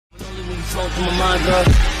Flow through my mind, girl.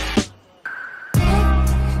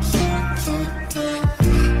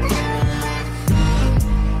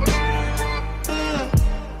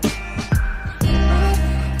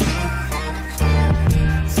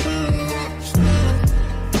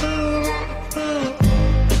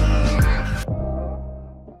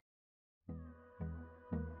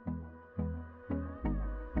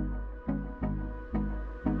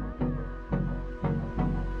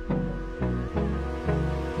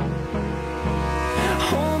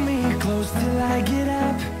 Till I get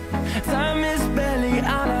up, time is barely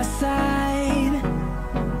on our side.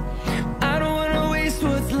 I don't wanna waste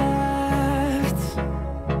what's left.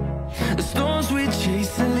 The storms we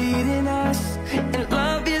chase are leading us, and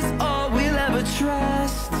love is all we'll ever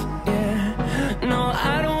trust. Yeah, no,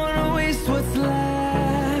 I don't wanna waste what's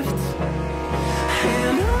left.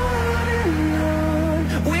 And on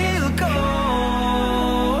we'll go,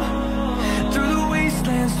 through the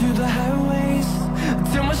wastelands, through the highways,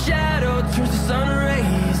 till my shadow turns to sun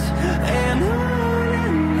rays. And on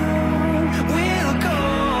we'll go,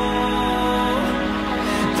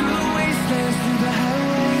 through the wastelands, through the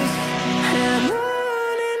highways. And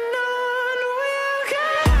on we'll go.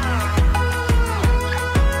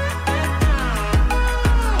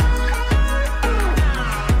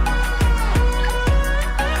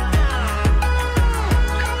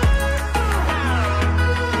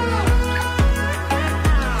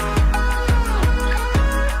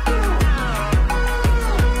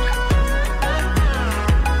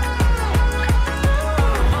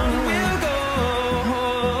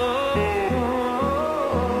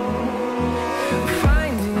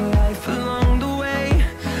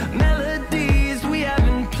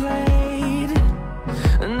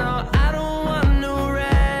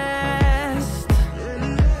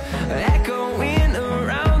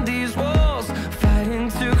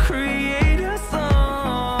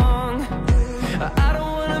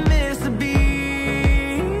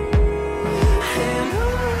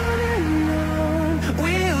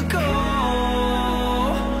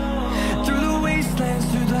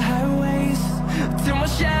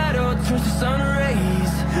 Turns to sun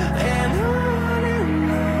rays. And on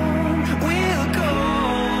we'll go,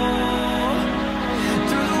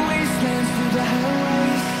 through the wastelands, through the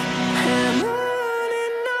highways. And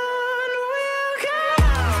on we'll go.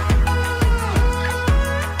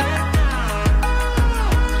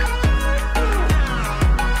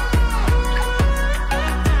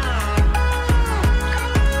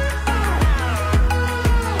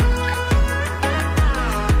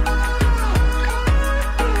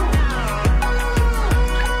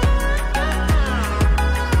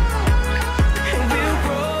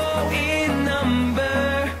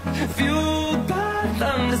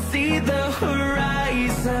 See the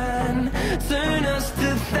horizon, turn us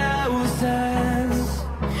to thousands,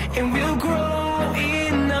 and we'll grow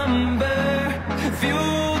in number,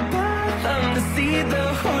 fueled by them to see the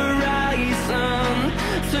horizon,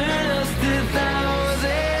 turn us to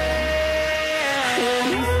thousands.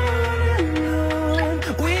 And on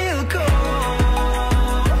we'll go,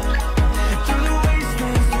 through the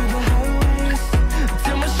wastelands, through the highways,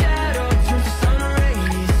 till my shadow turns to sun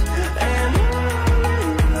rays. And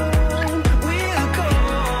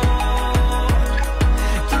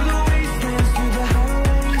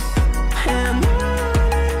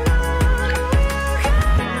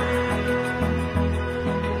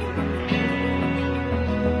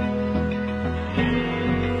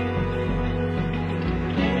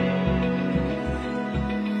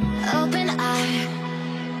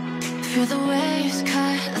feel the waves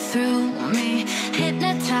cut through me,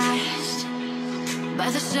 hypnotized by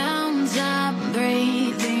the sounds I'm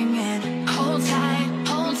breathing in. Hold tight,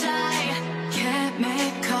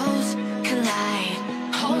 chemicals collide.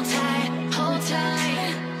 Hold tight, hold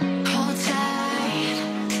tight, hold tight.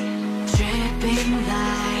 Dripping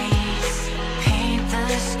lights paint the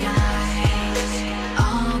skies,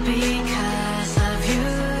 all because of you.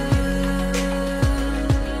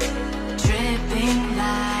 Dripping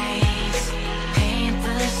lights paint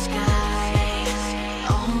the skies,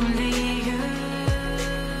 only you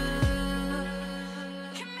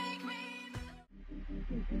can make me.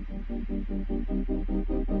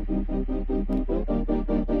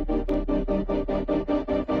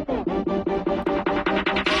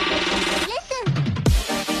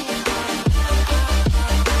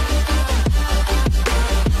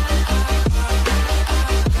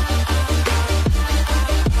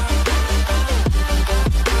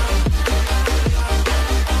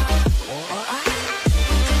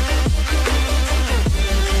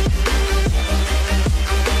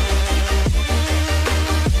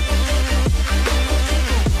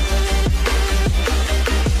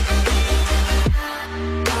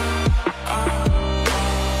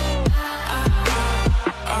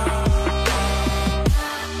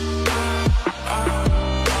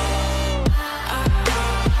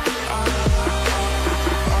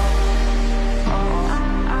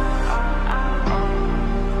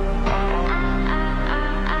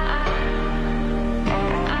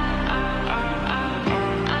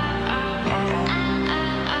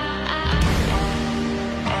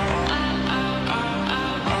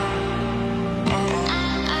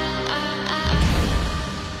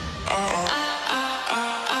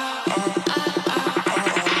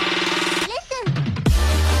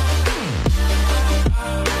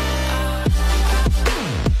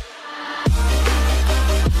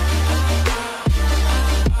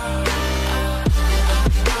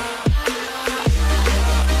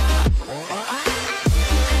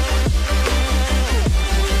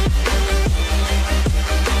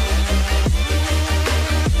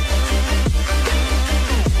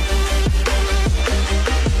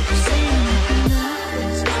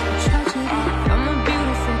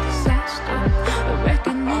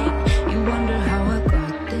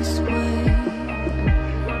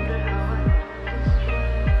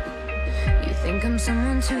 think I'm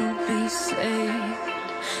someone to be saved,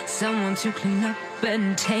 someone to clean up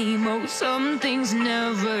and tame. Oh, some things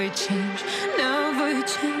never change, never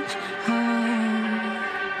change. Oh,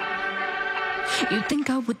 you think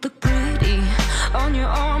I would look pretty on your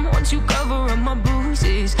arm once you cover up my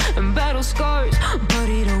bruises and battle scars, but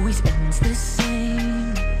it always ends the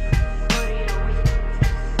same.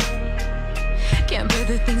 Can't bear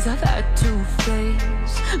the things I've had to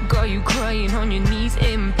face, got you crying on your knees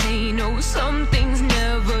in pain. Oh, some things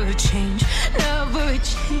never change, never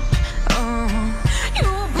change. Oh,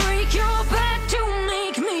 you break your back to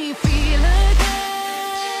make me feel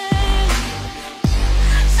again,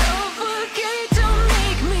 suffocate to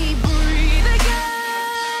make me breathe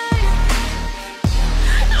again,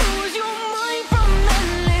 lose your mind from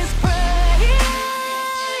endless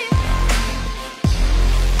pain.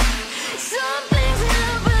 Some things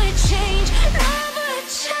never change, never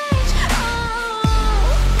change. Oh,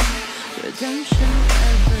 redemption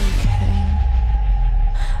never came.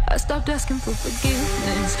 I stopped asking for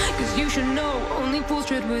forgiveness, cause you should know only fools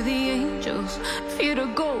tread where the angels fear to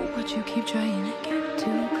go, but you keep trying to get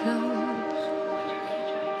too close.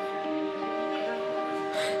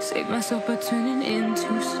 Save myself by turning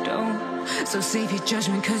into stone, so save your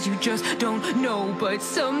judgment cause you just don't know. But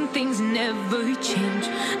some things never change,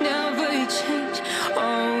 never change.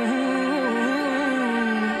 Oh,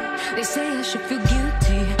 they say I should feel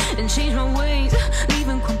guilty and change my ways,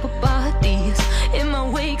 leaving crumpled bodies in my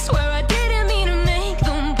wake. Swear I didn't mean to make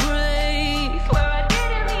them break, swear I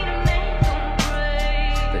didn't mean to make them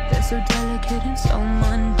break. But they're so delicate and so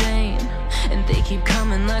mundane, and they keep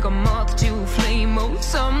coming like a moth to a flame. Oh,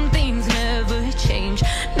 some things never change,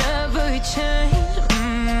 never change.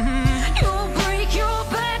 You break your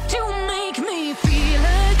back to make me feel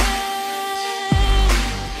again,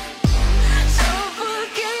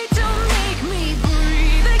 suffocate to make me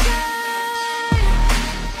breathe again,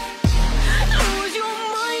 lose your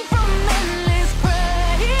mind from endless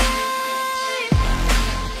pain.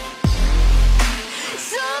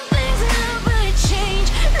 Some things never change,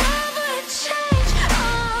 never change.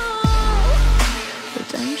 Oh,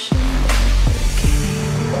 redemption never came.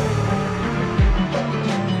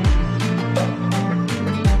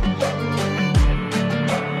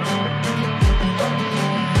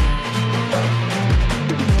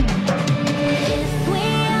 If we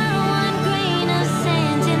are one grain of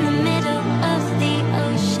sand in the middle of the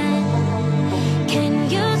ocean, can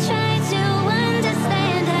you try to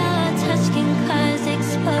understand how our touch can cause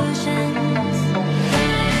explosions?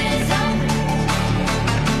 Rise up,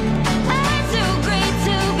 we're too great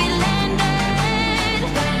to be landed.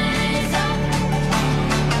 Rise up,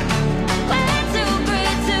 we're too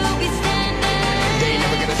great to be standing. They ain't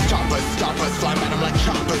never gonna stop us, fly man, I'm like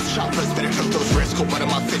choppers, better cook those risks, cold blood in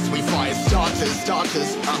my fists, we fire starters,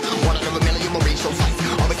 one out of a million will reach those heights,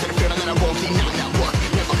 always had a feeling that I won't deny that work,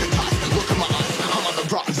 never could toss, look at my eyes, I'm on the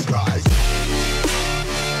rocks, rise.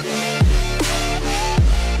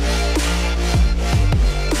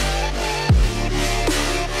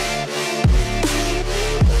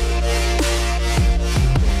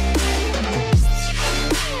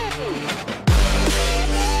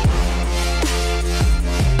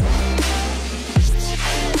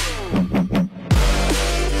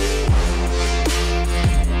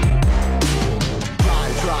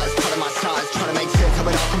 Rise, cutting my size, trying to make sense of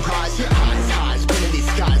it all comprised. Yeah, eyes, spinning these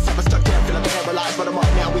skies. Never stuck down, feeling paralyzed, but I'm up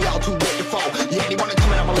now. We all too late to fall. Yeah, anyone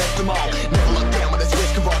coming, I'ma lift them all. Never look down when this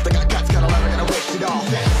risk involved. They got guts, got a lever, and I wished it all.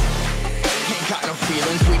 Ain't got no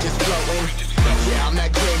feelings, we just floating. Yeah, I'm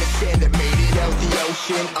that grain of sand that made it out the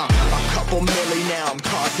ocean. A couple milli now, I'm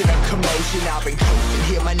causing a commotion. I've been coasting,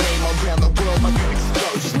 hear my name around the world, like an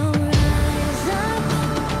explosion. So rise up,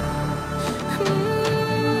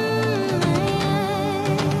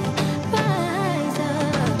 rise up.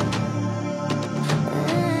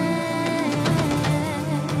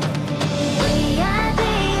 We are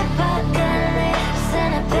the apocalypse,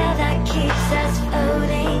 and a bell that keeps us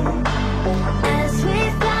floating. As we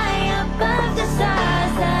fly above the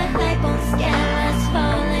stars, the night won't scare us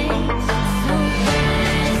falling. So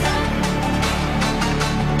rise up,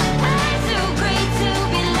 we're too great to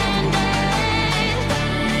be landed.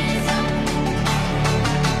 Rise up,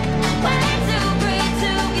 we're too great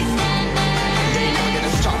to be standing. They ain't never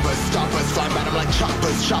gonna stop us, fly man, I'm like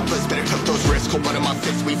choppers, better cook those risks, cold blood in my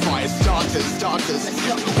fists, we fire starters,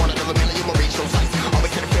 one out of a million will reach those heights,